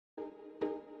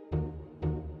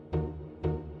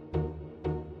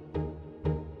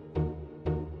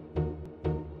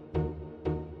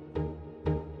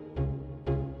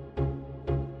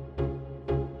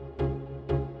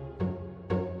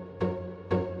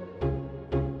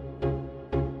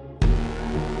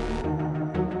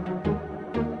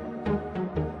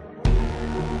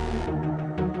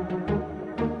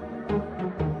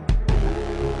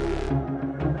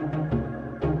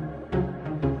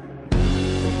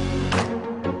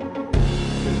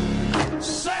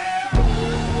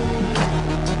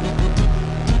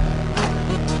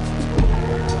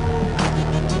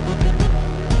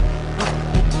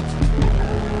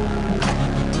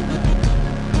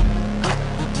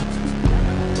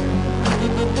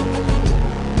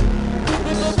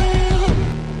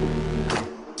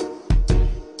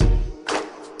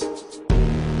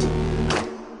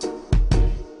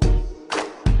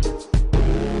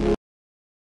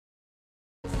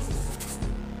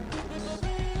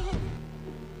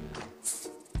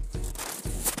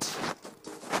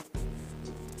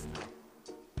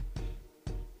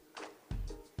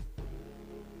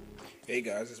Hey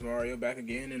guys, it's Mario back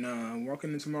again, and I'm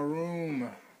walking into my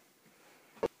room.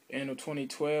 End of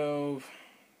 2012.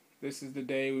 This is the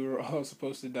day we were all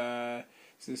supposed to die.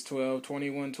 This is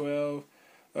 12/21/12.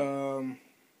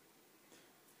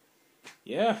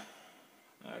 Yeah,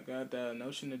 I got the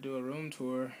notion to do a room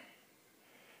tour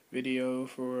video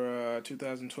for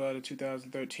 2012 to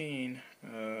 2013.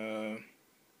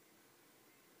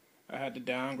 I had to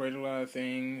downgrade a lot of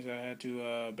things. I had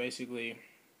to basically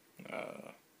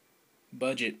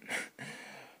budget,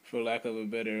 for lack of a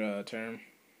better term.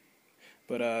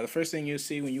 But the first thing you'll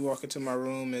see when you walk into my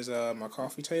room is my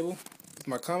coffee table with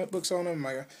my comic books on them,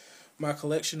 my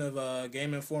collection of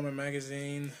Game Informer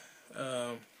magazine.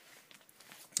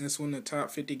 That's one of the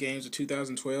top 50 games of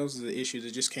 2012. This is the issue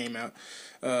that just came out.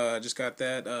 I just got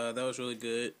that. That was really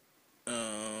good.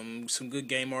 Some good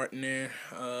game art in there.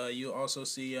 You'll also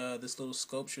see this little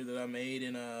sculpture that I made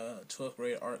in a 12th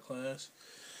grade art class.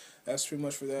 That's pretty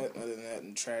much for that. Other than that,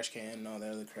 and trash can and all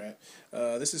that other crap.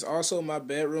 This is also my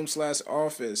bedroom /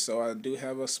 office, so I do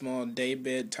have a small day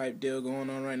bed type deal going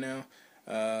on right now.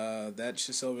 That's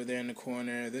just over there in the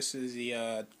corner. This is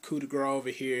the coup de grace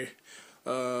over here.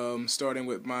 Starting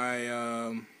with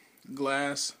my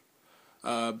glass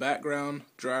background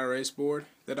dry erase board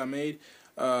that I made.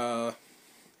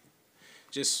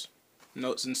 Just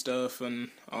notes and stuff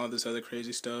and all this other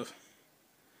crazy stuff.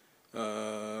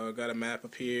 Got a map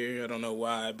up here. I don't know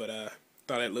why, but I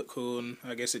thought it looked cool, and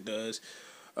I guess it does.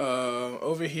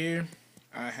 Over here,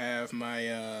 I have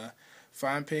my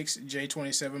FinePix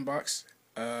J27 box.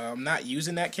 I'm not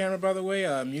using that camera, by the way.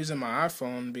 I'm using my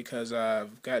iPhone because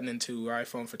I've gotten into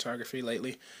iPhone photography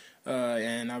lately,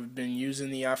 and I've been using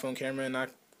the iPhone camera, and I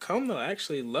come to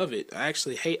actually love it. I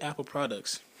actually hate Apple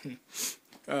products,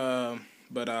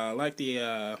 but I like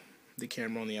the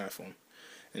camera on the iPhone,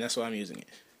 and that's why I'm using it.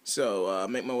 So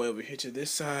make my way over here to this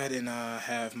side, and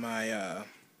have my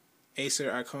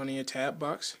Acer Iconia tab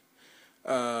box.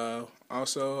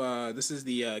 Also, this is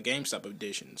the GameStop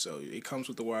edition, so it comes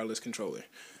with the wireless controller.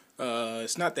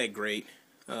 It's not that great.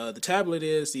 The tablet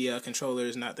is, the controller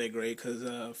is not that great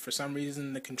because for some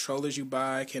reason the controllers you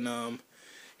buy can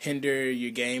hinder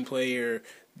your gameplay, or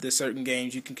the certain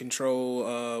games you can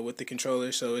control with the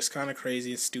controller, so it's kind of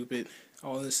crazy. It's stupid.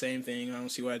 All the same thing. I don't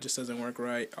see why it just doesn't work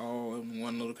right. All in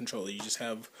one little controller. You just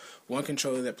have one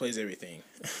controller that plays everything.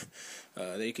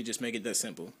 They could just make it that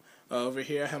simple. Over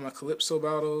here I have my Calypso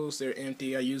bottles. They're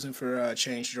empty. I use them for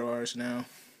change drawers now.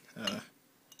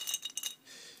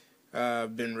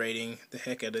 I've been raiding the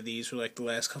heck out of these for like the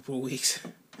last couple of weeks.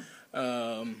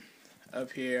 Up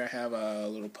here I have a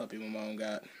little puppy my mom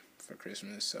got for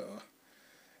Christmas. So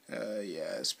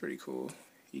yeah, it's pretty cool.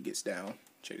 He gets down.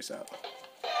 Check this out.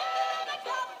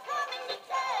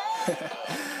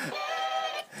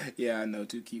 Yeah, I know,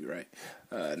 too cute, right?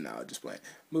 No, just playing.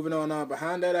 Moving on,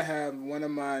 behind that I have one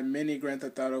of my mini Grand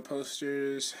Theft Auto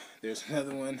posters. There's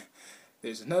another one.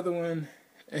 There's another one.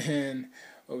 And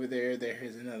over there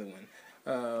is another one.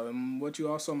 What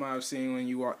you also might have seen when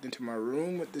you walked into my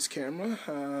room with this camera,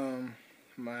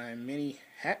 my mini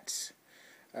hats.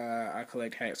 I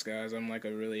collect hats, guys. I'm like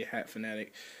a really hat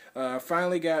fanatic. I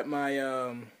finally got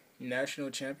my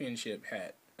national championship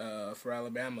hat for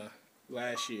Alabama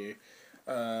last year.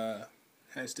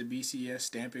 Has the BCS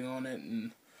stamping on it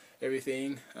and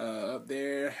everything. Up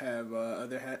there have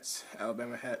other hats,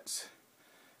 Alabama hats,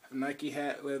 Nike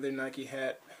hat, leather Nike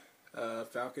hat,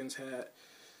 Falcons hat.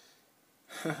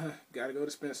 Gotta go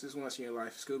to Spencer's once in your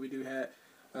life. Scooby-Doo hat,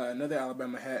 another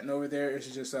Alabama hat, and over there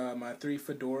is just my 3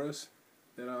 fedoras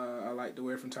that I like to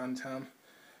wear from time to time.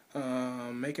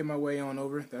 Making my way on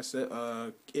over. That's it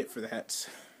for the hats.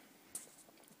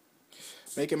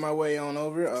 Making my way on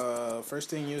over. First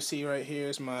thing you'll see right here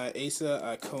is my Acer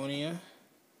Iconia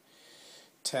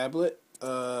tablet.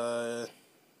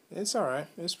 It's alright.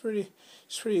 It's pretty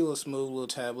little smooth little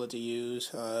tablet to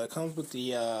use. It comes with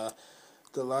the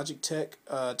Logitech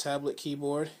tablet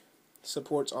keyboard.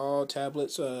 Supports all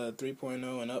tablets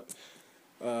 3.0 and up.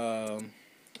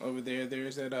 Over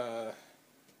there's that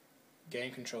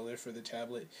game controller for the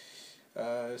tablet.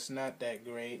 It's not that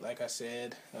great, like I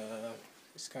said.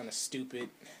 It's kind of stupid.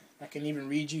 I can even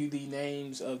read you the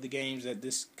names of the games that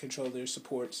this controller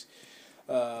supports,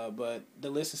 but the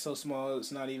list is so small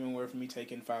it's not even worth me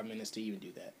taking 5 minutes to even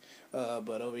do that.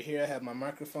 But over here I have my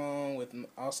microphone, with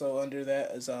also under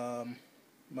that is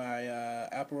my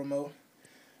Apple remote.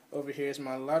 Over here is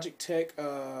my Logitech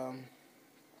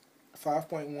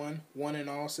 5.1 one and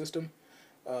all system.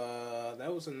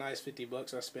 That was a nice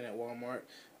 $50 I spent at Walmart.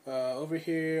 Over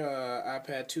here,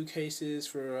 iPad 2 cases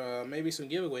for maybe some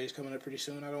giveaways coming up pretty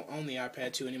soon. I don't own the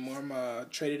iPad 2 anymore. I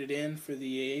traded it in for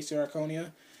the Acer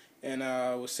Iconia, and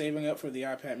I was saving up for the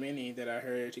iPad mini that I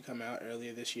heard to come out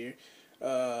earlier this year.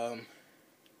 Back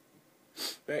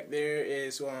there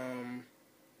is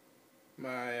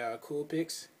my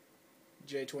Coolpix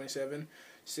J27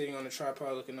 sitting on the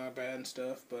tripod looking all bad and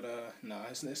stuff, but nah,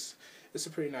 it's a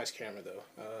pretty nice camera though.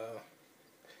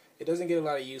 It doesn't get a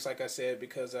lot of use, like I said,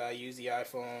 because I use the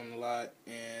iPhone a lot,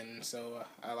 and so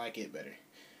I like it better.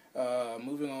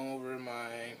 Moving on over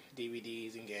my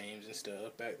DVDs and games and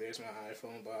stuff. Back there's my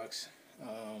iPhone box.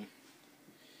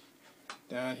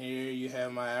 Down here you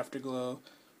have my Afterglow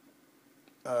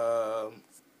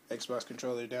Xbox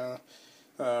controller down.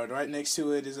 Right next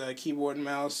to it is a keyboard and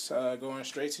mouse going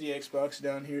straight to the Xbox.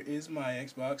 Down here is my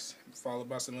Xbox, followed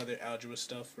by some other algebra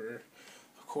stuff for,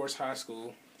 of course, high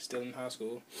school. Still in high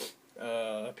school.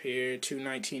 Up here, two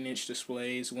 19-inch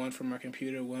displays, one for my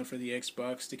computer, one for the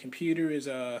Xbox. The computer is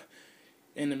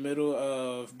in the middle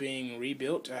of being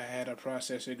rebuilt. I had a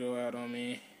processor go out on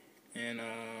me, and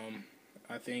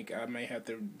I think I may have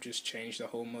to just change the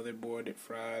whole motherboard. It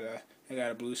fried. I got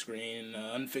a blue screen,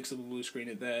 unfixable blue screen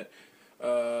at that.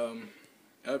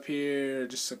 Up here,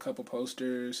 just a couple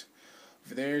posters.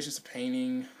 Over there is just a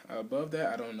painting. Above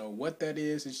that, I don't know what that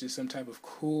is. It's just some type of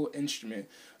cool instrument.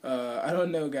 I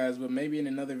don't know, guys, but maybe in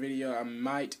another video I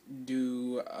might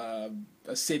do a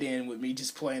sit-in with me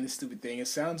just playing this stupid thing. It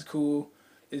sounds cool.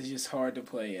 It's just hard to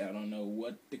play. I don't know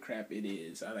what the crap it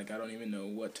is. I don't even know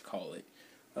what to call it.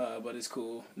 But it's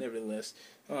cool, nevertheless.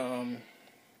 3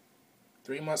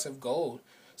 months of gold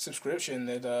subscription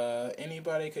that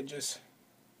anybody could just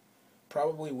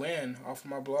probably win off of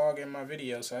my blog and my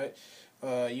video site.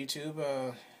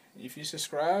 YouTube, if you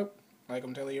subscribe, like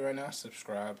I'm telling you right now,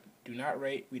 subscribe. Do not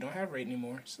rate. We don't have rate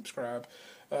anymore. Subscribe.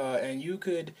 And you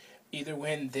could either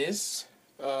win this,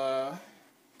 the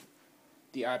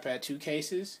iPad 2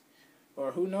 cases,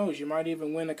 or who knows, you might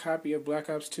even win a copy of Black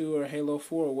Ops 2 or Halo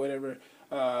 4 or whatever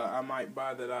I might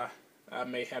buy that I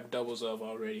may have doubles of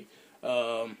already.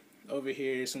 Over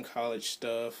here is some college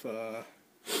stuff.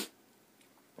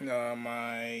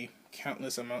 My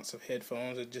countless amounts of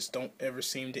headphones that just don't ever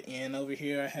seem to end. Over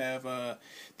here I have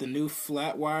the new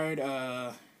flat wired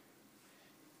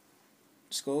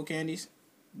Skull Candies.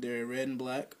 They're red and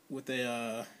black with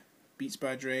a Beats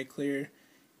by Dre clear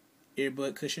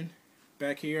earbud cushion.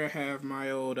 Back here I have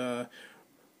my old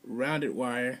rounded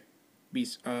wire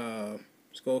Beats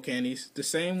Skull Candies. The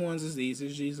same ones as these.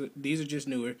 These are just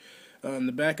newer. In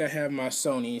the back I have my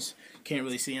Sonys. Can't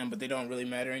really see them, but they don't really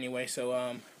matter anyway.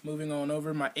 So moving on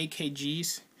over, my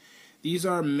AKGs. These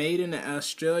are made in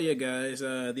Australia, guys.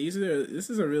 This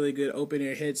is a really good open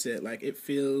ear headset. Like, it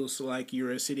feels like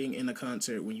you're sitting in a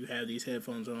concert when you have these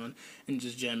headphones on and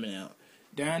just jamming out.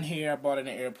 Down here I bought it in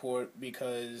the airport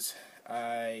because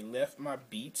I left my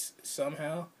Beats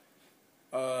somehow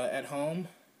at home,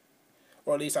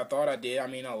 or at least I thought I did. I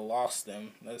mean, I lost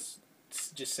them. Let's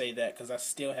just say that, because I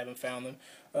still haven't found them.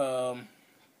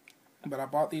 But I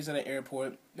bought these at the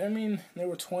airport. I mean, they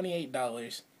were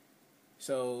 $28.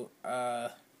 So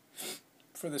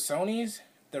for the Sonys,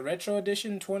 the retro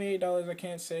edition, $28. I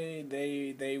can't say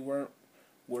they weren't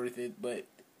worth it, but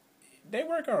they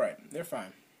work all right. They're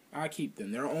fine. I keep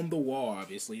them. They're on the wall,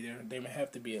 obviously. They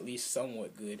have to be at least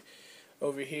somewhat good.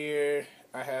 Over here,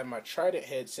 I have my Trident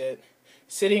headset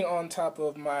sitting on top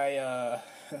of my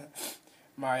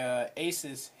my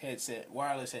Asus headset,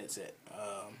 wireless headset.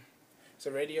 It's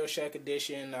a Radio Shack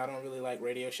edition. I don't really like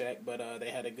Radio Shack, but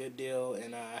they had a good deal,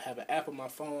 and I have an app on my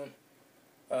phone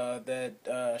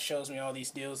that shows me all these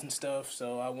deals and stuff.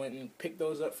 So I went and picked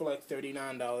those up for like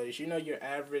 $39. You know, your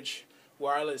average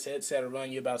wireless headset will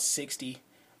run you about $60,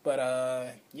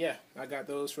 but yeah, I got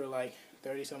those for like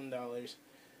 $30-something.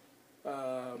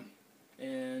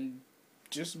 And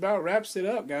just about wraps it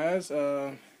up, guys.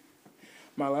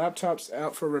 My laptop's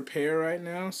out for repair right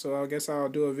now, so I guess I'll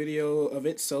do a video of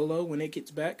it solo when it gets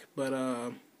back. But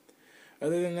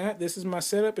other than that, this is my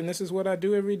setup, and this is what I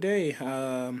do every day.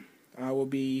 I will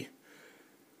be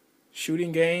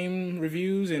shooting game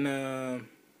reviews and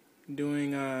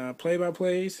doing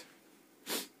play-by-plays.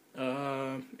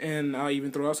 And I'll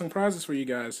even throw out some prizes for you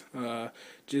guys.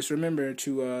 Just remember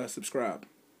to subscribe.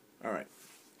 Alright,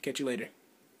 catch you later.